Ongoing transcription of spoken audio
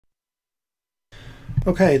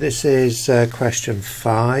Okay, this is question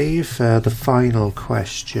 5, the final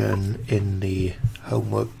question in the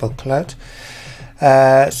homework booklet.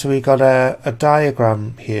 So we got a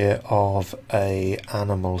diagram here of a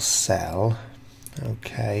animal cell.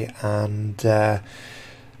 Okay, and the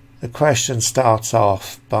question starts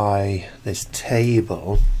off by this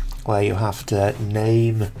table where you have to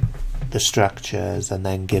name the structures and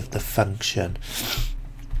then give the function.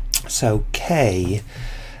 So K,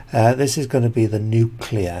 this is going to be the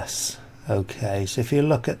nucleus. Okay, so if you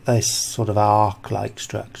look at this sort of arc-like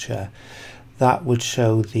structure, that would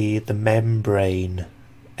show the membrane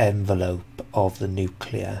envelope of the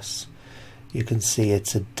nucleus. You can see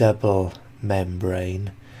it's a double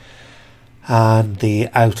membrane, and the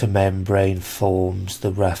outer membrane forms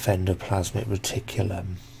the rough endoplasmic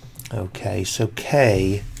reticulum. Okay, so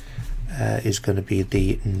K is going to be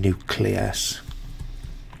the nucleus.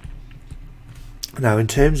 Now, in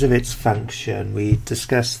terms of its function, we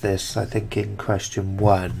discussed this, I think, in question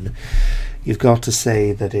 1. You've got to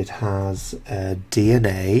say that it has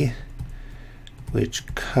DNA, which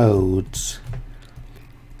codes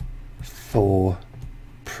for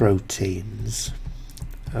proteins.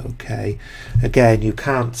 Okay, again, you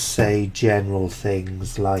can't say general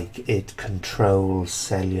things like it controls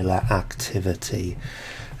cellular activity.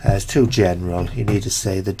 It's too general. You need to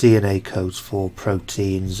say the DNA codes for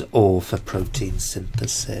proteins or for protein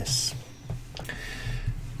synthesis.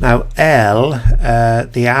 Now L,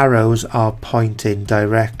 the arrows are pointing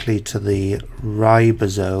directly to the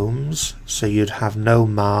ribosomes, so you'd have no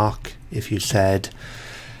mark if you said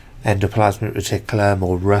endoplasmic reticulum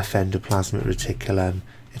or rough endoplasmic reticulum.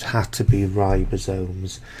 It had to be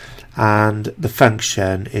ribosomes, and the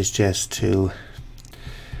function is just to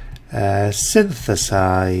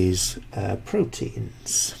synthesize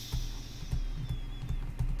proteins.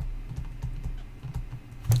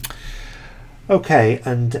 Okay,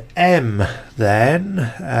 and M then,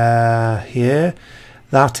 here,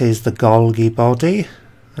 that is the Golgi body.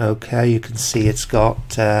 Okay, you can see it's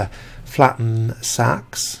got flattened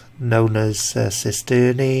sacs known as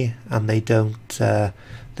cisternae, and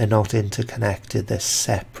they're not interconnected, they're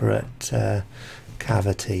separate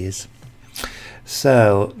cavities.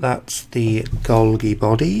 So that's the Golgi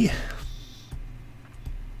body.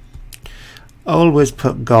 Always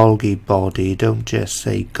put Golgi body, don't just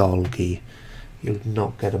say Golgi. You'll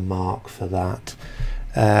not get a mark for that.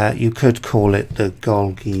 You could call it the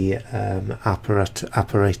Golgi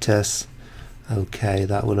apparatus. Okay,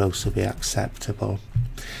 that would also be acceptable.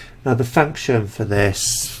 Now the function for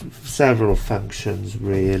this, several functions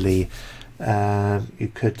really.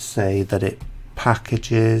 You could say that it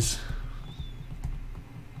packages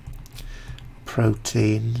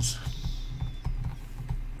proteins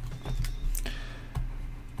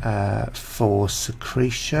for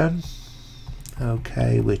secretion,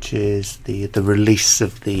 okay, which is the release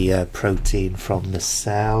of the protein from the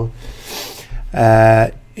cell.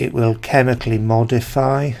 It will chemically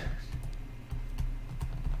modify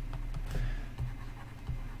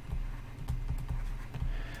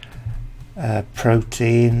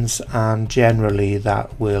proteins, and generally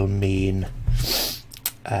that will mean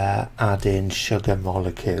add in sugar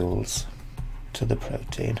molecules to the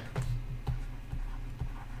protein.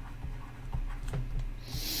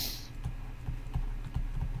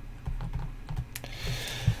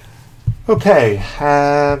 Okay,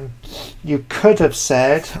 you could have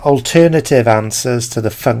said alternative answers to the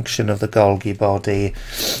function of the Golgi body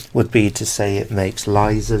would be to say it makes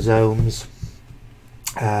lysosomes,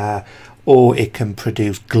 or it can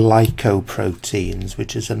produce glycoproteins,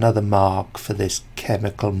 which is another mark for this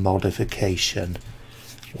chemical modification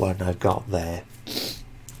one I've got there.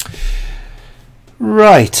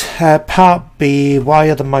 Right, part B,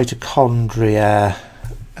 why are the mitochondria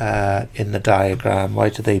in the diagram? Why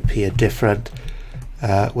do they appear different?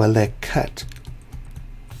 Well, they're cut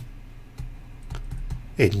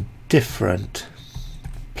in different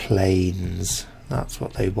planes. That's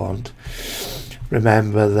what they want.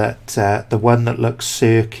 Remember that the one that looks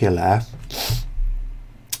circular,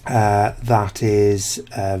 that is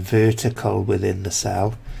vertical within the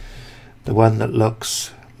cell. The one that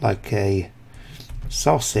looks like a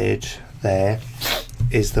sausage there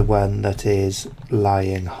is the one that is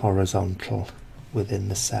lying horizontal within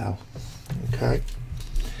the cell. Okay.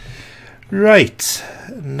 Right,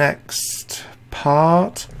 next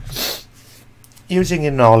part. Using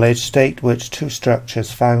your knowledge, state which two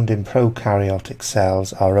structures found in prokaryotic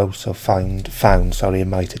cells are also found in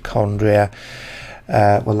mitochondria.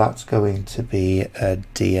 Well, that's going to be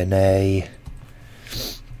DNA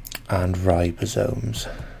and ribosomes.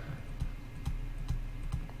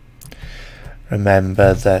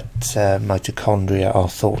 remember that mitochondria are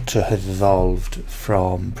thought to have evolved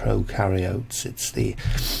from prokaryotes. It's the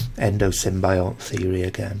endosymbiont theory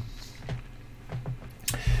again.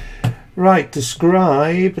 Right,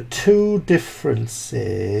 describe two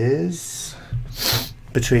differences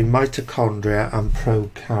between mitochondria and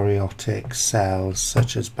prokaryotic cells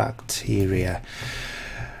such as bacteria.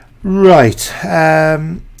 Right,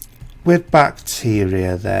 with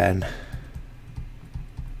bacteria then,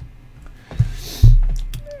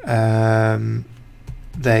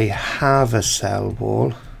 they have a cell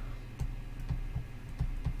wall.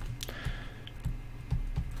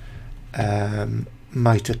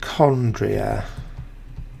 Mitochondria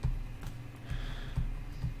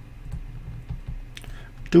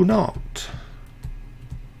do not.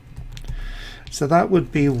 So that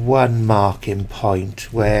would be one marking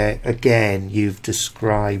point where again you've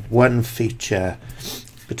described one feature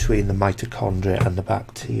between the mitochondria and the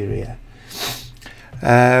bacteria.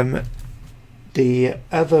 The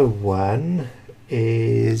other one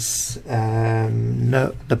is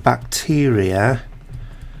the bacteria.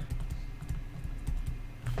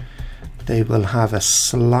 They will have a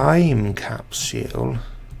slime capsule,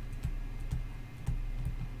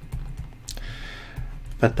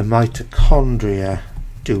 but the mitochondria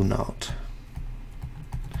do not.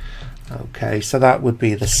 Okay, so that would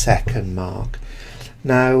be the second mark.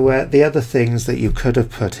 Now, the other things that you could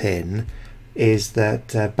have put in is that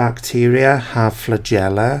bacteria have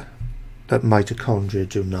flagella, but mitochondria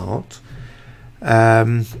do not.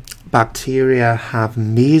 Bacteria have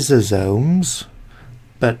mesosomes,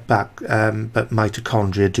 but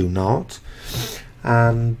mitochondria do not.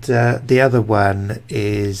 And the other one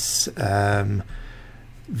is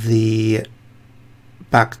the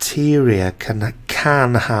bacteria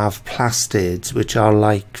can have plastids, which are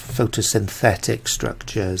like photosynthetic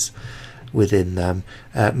structures within them.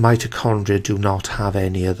 Mitochondria do not have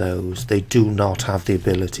any of those. They do not have the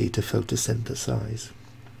ability to photosynthesize.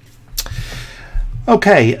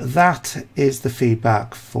 Okay, that is the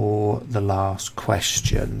feedback for the last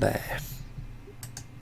question there.